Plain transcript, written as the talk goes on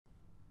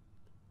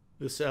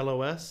This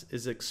LOS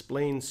is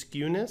explain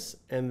skewness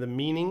and the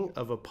meaning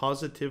of a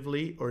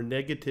positively or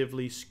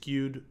negatively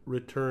skewed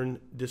return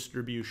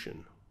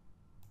distribution.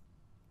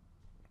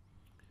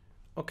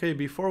 Okay,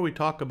 before we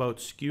talk about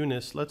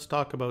skewness, let's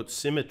talk about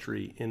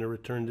symmetry in a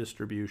return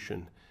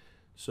distribution.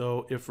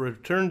 So if a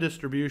return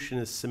distribution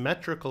is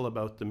symmetrical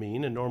about the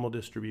mean, a normal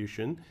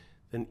distribution,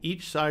 then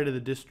each side of the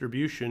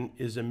distribution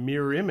is a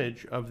mirror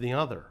image of the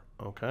other,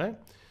 okay?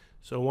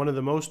 So one of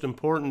the most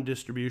important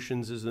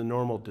distributions is the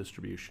normal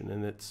distribution,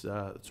 and it's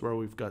where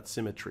we've got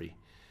symmetry.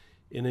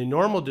 In a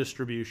normal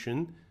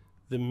distribution,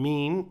 the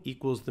mean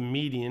equals the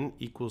median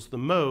equals the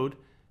mode,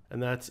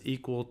 and that's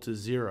equal to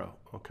 0,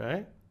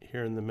 okay?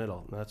 Here in the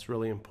middle, and that's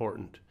really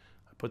important.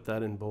 I put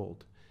that in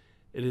bold.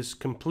 It is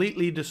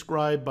completely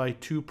described by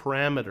two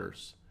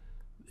parameters,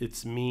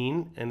 its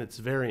mean and its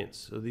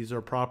variance. So these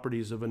are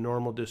properties of a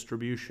normal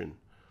distribution.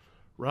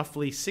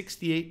 Roughly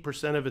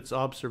 68% of its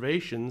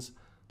observations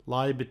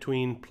lie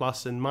between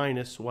plus and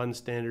minus 1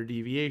 standard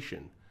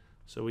deviation.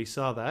 So we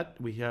saw that.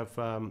 We have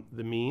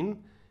the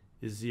mean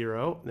is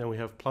 0, then we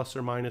have plus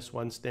or minus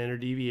 1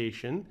 standard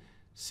deviation.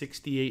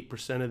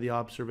 68% of the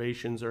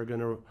observations are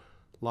going to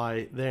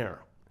lie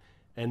there.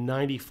 And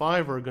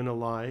 95 are going to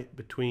lie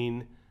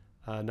between,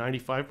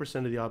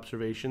 95% of the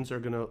observations are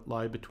going to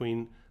lie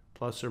between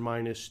plus or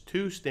minus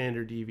 2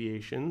 standard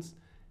deviations.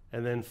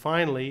 And then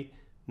finally,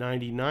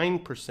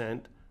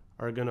 99%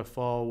 are going to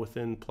fall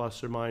within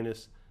plus or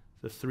minus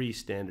the 3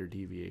 standard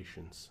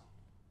deviations.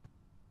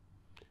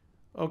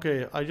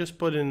 Okay, I just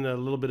put in a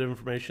little bit of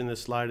information in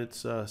this slide.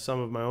 It's some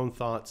of my own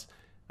thoughts.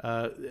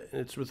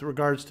 It's with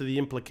regards to the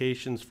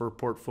implications for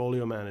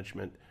portfolio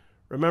management.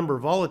 Remember,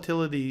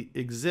 volatility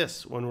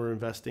exists when we're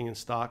investing in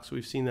stocks.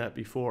 We've seen that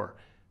before.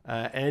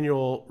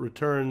 Annual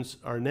returns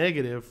are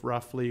negative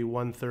roughly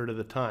 1/3 of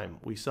the time.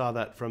 We saw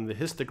that from the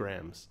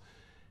histograms.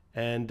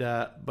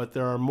 But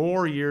there are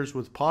more years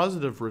with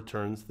positive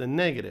returns than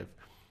negative.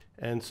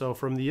 And so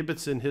from the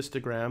Ibbotson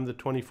histogram, the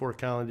 24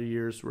 calendar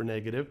years were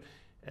negative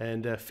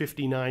and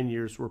 59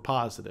 years were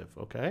positive,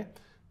 okay?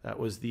 That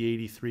was the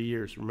 83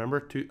 years.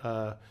 Remember,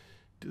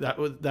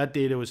 that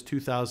data was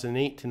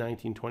 2008 to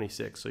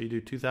 1926. So you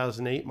do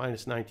 2008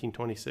 minus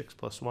 1926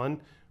 plus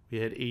 1, we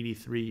had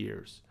 83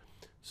 years.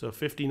 So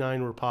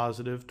 59 were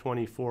positive,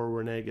 24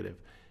 were negative.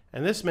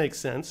 And this makes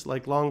sense.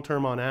 Like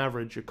long-term on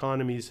average,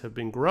 economies have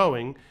been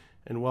growing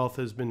and wealth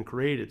has been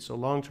created. So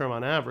long-term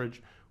on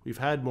average, we've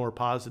had more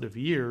positive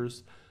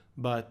years,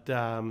 but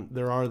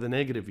there are the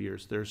negative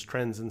years. There's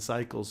trends and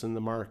cycles in the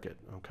market,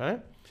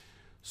 okay?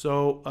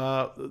 So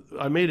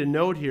I made a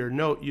note here.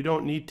 Note, you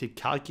don't need to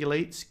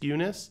calculate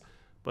skewness,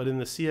 but in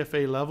the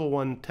CFA Level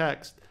 1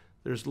 text,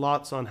 there's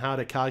lots on how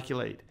to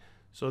calculate.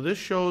 So this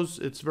shows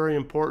it's very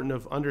important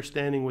of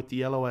understanding what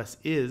the LOS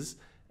is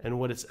and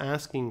what it's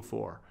asking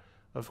for.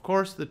 Of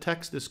course, the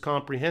text is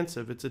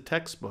comprehensive. It's a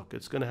textbook.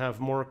 It's going to have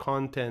more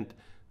content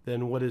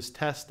than what is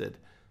tested.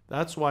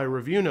 That's why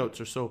review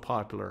notes are so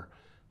popular.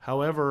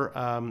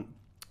 However,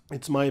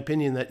 it's my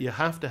opinion that you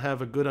have to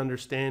have a good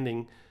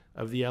understanding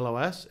of the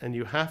LOS and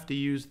you have to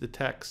use the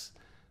text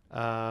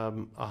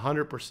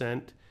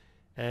 100%.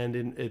 And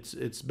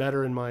it's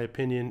better, in my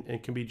opinion,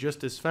 and can be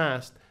just as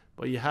fast,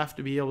 but you have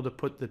to be able to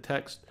put the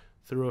text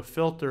through a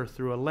filter,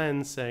 through a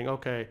lens, saying,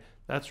 okay,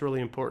 that's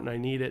really important, I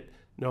need it.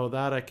 No,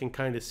 that I can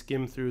kind of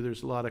skim through.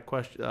 There's a lot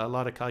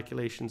of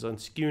calculations on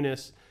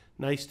skewness.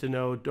 Nice to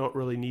know, don't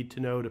really need to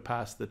know to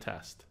pass the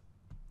test.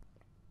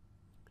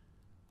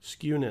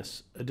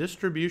 Skewness. A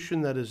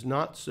distribution that is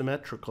not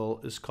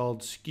symmetrical is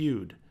called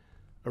skewed.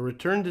 A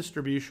return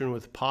distribution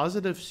with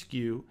positive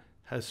skew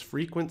has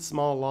frequent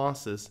small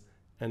losses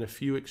and a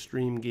few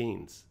extreme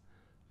gains.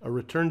 A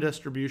return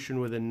distribution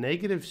with a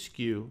negative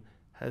skew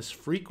has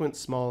frequent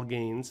small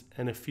gains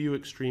and a few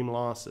extreme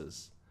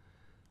losses.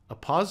 A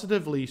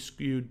positively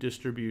skewed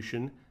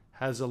distribution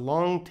has a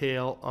long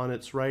tail on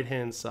its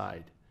right-hand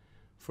side.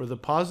 For the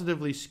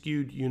positively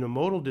skewed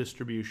unimodal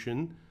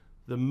distribution,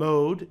 the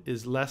mode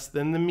is less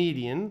than the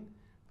median,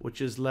 which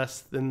is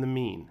less than the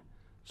mean.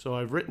 So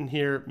I've written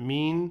here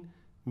mean,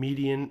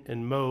 median,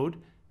 and mode.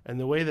 And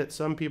the way that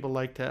some people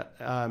like to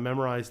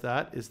memorize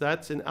that is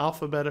that's in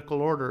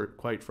alphabetical order,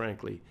 quite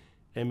frankly.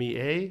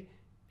 MEA,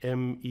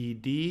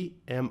 MED,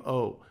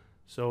 MO.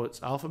 So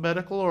it's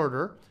alphabetical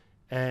order.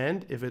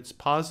 And if it's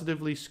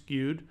positively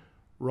skewed,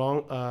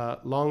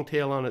 long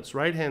tail on its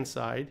right-hand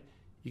side,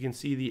 you can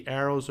see the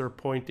arrows are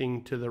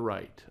pointing to the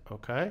right,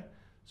 okay?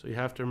 So you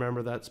have to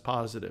remember that's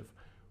positive.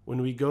 When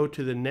we go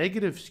to the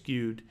negative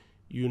skewed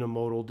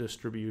unimodal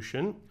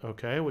distribution,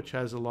 okay, which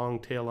has a long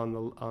tail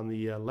on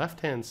the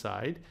left-hand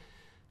side,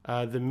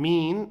 the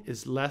mean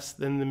is less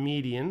than the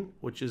median,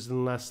 which is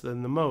less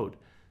than the mode.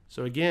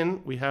 So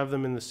again, we have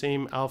them in the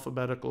same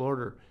alphabetical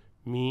order,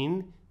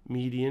 mean,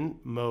 median,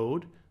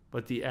 mode,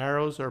 but the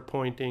arrows are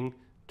pointing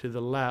to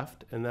the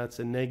left, and that's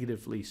a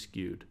negatively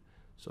skewed.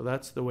 So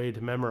that's the way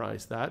to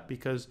memorize that,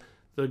 because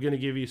they're going to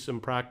give you some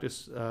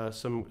practice,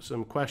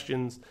 some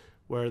questions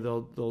where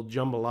they'll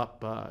jumble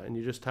up, and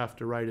you just have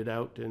to write it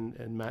out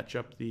and match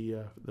up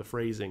the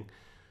phrasing.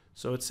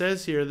 So it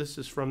says here, this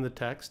is from the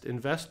text,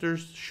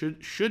 investors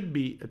should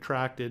be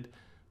attracted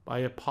by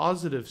a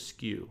positive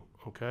skew,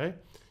 okay?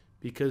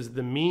 Because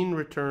the mean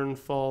return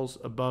falls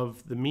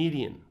above the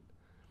median.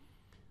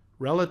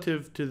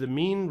 Relative to the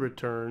mean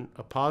return,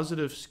 a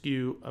positive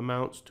skew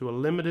amounts to a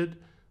limited,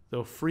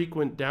 though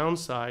frequent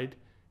downside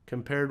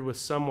compared with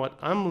somewhat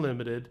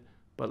unlimited,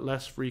 but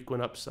less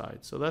frequent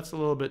upside. So that's a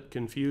little bit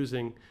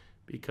confusing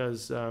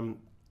because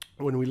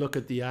when we look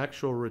at the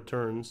actual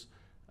returns,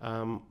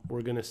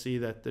 we're going to see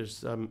that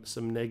there's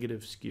some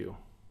negative skew.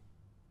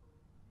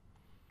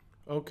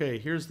 Okay,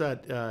 here's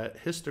that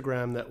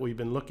histogram that we've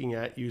been looking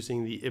at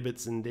using the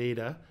Ibbotson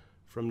data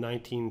from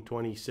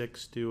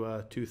 1926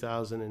 to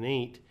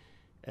 2008,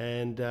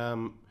 and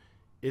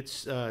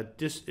it's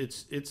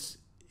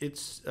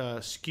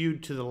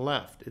skewed to the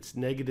left. It's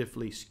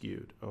negatively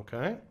skewed.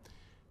 Okay,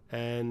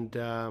 and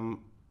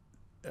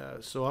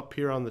so up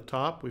here on the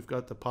top, we've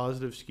got the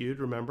positive skewed.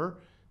 Remember,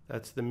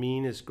 that's the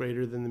mean is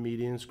greater than the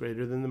median is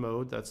greater than the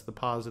mode. That's the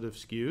positive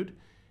skewed.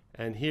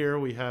 And here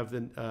we have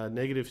the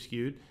negative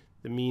skewed.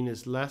 The mean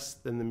is less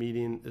than the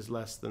median is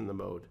less than the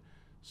mode.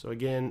 So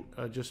again,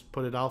 just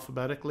put it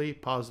alphabetically,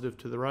 positive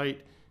to the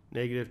right,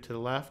 negative to the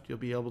left. You'll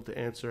be able to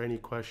answer any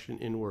question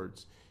in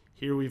words.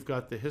 Here we've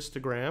got the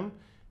histogram,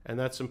 and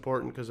that's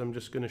important because I'm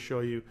just going to show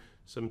you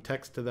some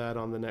text to that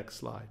on the next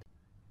slide.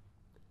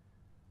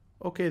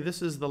 Okay,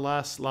 this is the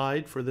last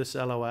slide for this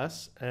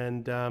LOS,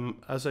 and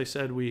as I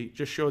said, we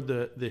just showed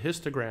the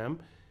histogram,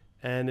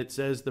 and it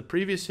says the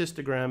previous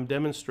histogram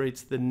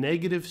demonstrates the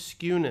negative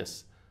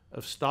skewness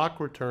of stock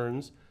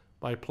returns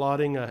by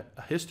plotting a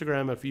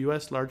histogram of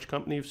U.S. large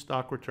company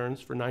stock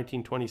returns for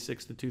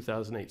 1926 to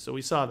 2008. So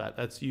we saw that.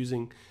 That's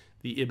using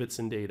the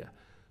Ibbotson data.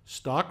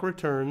 Stock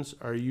returns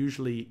are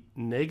usually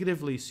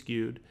negatively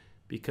skewed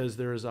because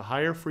there is a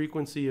higher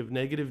frequency of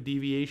negative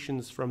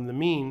deviations from the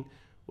mean,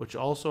 which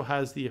also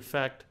has the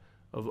effect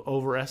of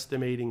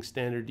overestimating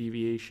standard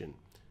deviation.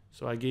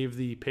 So I gave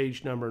the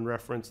page number and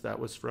reference. That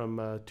was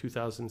from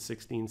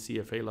 2016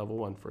 CFA Level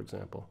 1, for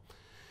example.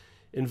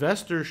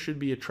 Investors should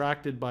be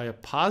attracted by a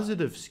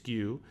positive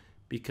skew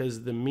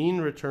because the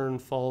mean return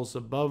falls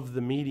above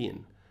the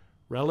median.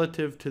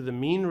 Relative to the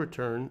mean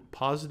return,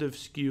 positive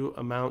skew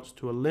amounts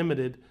to a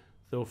limited,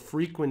 though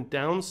frequent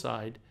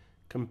downside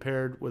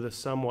compared with a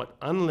somewhat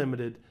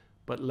unlimited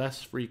but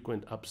less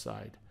frequent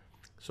upside.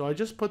 So I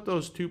just put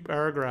those two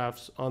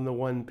paragraphs on the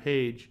one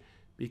page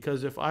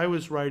because if I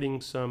was writing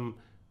some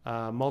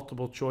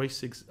multiple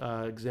choice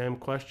exam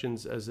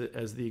questions as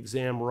the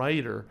exam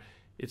writer,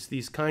 it's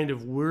these kind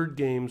of word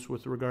games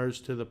with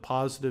regards to the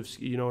positive,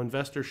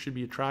 investors should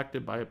be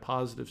attracted by a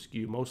positive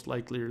skew, most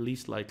likely or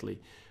least likely.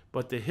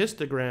 But the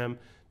histogram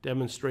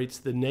demonstrates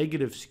the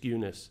negative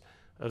skewness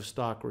of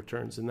stock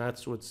returns, and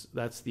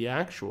that's the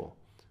actual.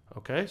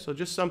 Okay, so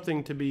just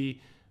something to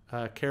be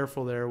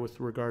careful there with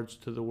regards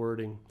to the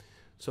wording.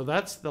 So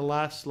that's the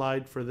last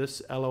slide for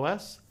this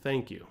LOS.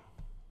 Thank you.